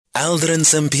Aldrin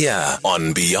St-Pierre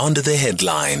on Beyond the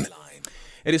Headline.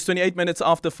 It is 28 minutes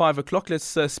after 5 o'clock.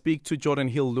 Let's speak to Geordin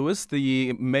Hill-Lewis,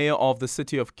 the mayor of the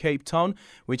city of Cape Town,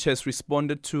 which has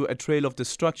responded to a trail of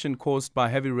destruction caused by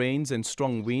heavy rains and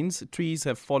strong winds. Trees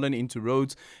have fallen into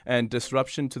roads and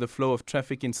disruption to the flow of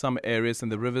traffic in some areas, and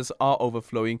the rivers are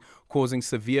overflowing, causing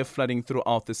severe flooding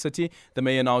throughout the city. The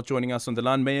mayor now joining us on the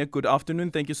line. Mayor, good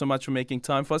afternoon. Thank you so much for making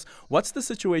time for us. What's the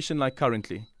situation like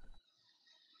currently?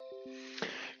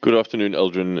 Good afternoon,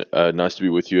 Eldrin. Nice to be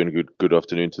with you, and good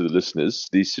afternoon to the listeners.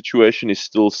 The situation is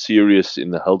still serious in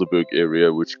the Helderberg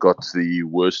area, which got the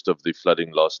worst of the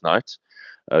flooding last night.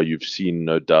 You've seen,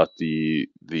 no doubt, the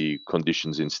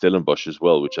conditions in Stellenbosch as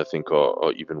well, which I think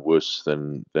are even worse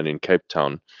than in Cape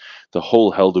Town. The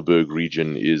whole Helderberg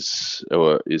region is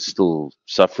still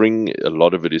suffering. A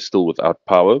lot of it is still without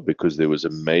power because there was a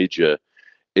major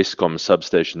Eskom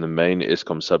substation, the main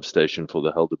Eskom substation for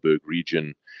the Helderberg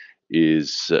region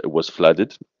was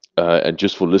flooded. And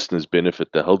just for listeners' benefit,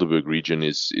 the Helderberg region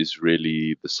is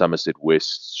really the Somerset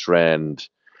West, Strand,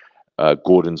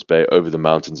 Gordons Bay, over the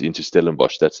mountains into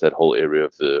Stellenbosch. That's that whole area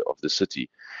of the city.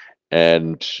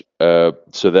 And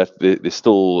so that there's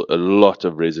still a lot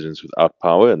of residents without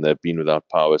power, and they've been without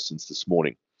power since this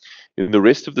morning. In the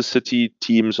rest of the city,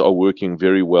 teams are working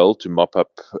very well to mop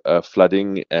up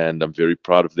flooding, and I'm very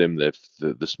proud of them.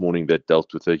 This morning they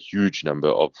dealt with a huge number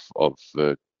of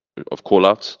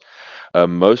call-outs.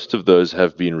 Most of those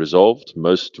have been resolved.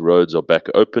 Most roads are back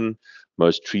open.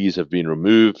 Most trees have been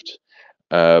removed.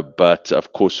 But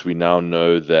of course, we now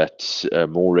know that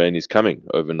more rain is coming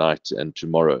overnight and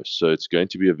tomorrow. So it's going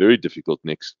to be a very difficult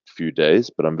next few days.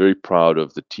 But I'm very proud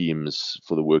of the teams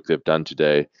for the work they've done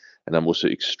today. And I'm also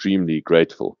extremely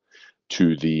grateful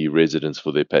to the residents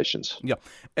for their patience. Yeah.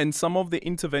 And some of the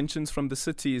interventions from the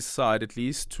city's side, at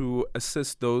least, to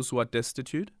assist those who are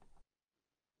destitute?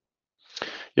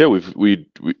 Yeah,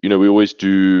 we always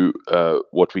do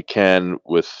what we can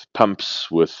with pumps,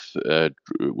 with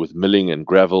milling and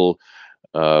gravel,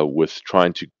 with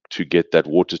trying to get that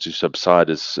water to subside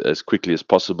as quickly as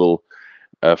possible.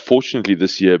 Fortunately,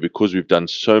 this year, because we've done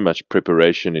so much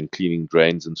preparation in cleaning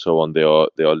drains and so on, there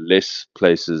are less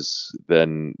places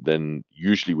than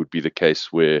usually would be the case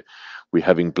where we're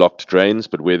having blocked drains.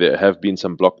 But where there have been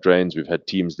some blocked drains, we've had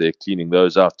teams there cleaning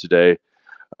those out today.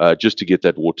 Just to get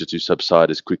that water to subside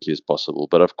as quickly as possible.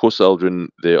 But of course, Aldrin,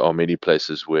 there are many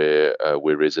places where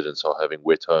residents are having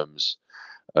wet homes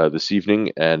this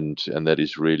evening, and that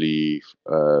is really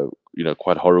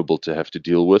quite horrible to have to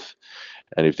deal with.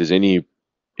 And if there's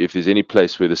any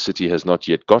place where the city has not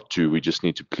yet got to, we just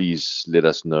need to please let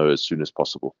us know as soon as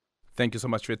possible. Thank you so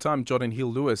much for your time. Geordin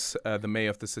Hill-Lewis, the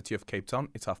mayor of the city of Cape Town.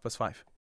 It's 5:30.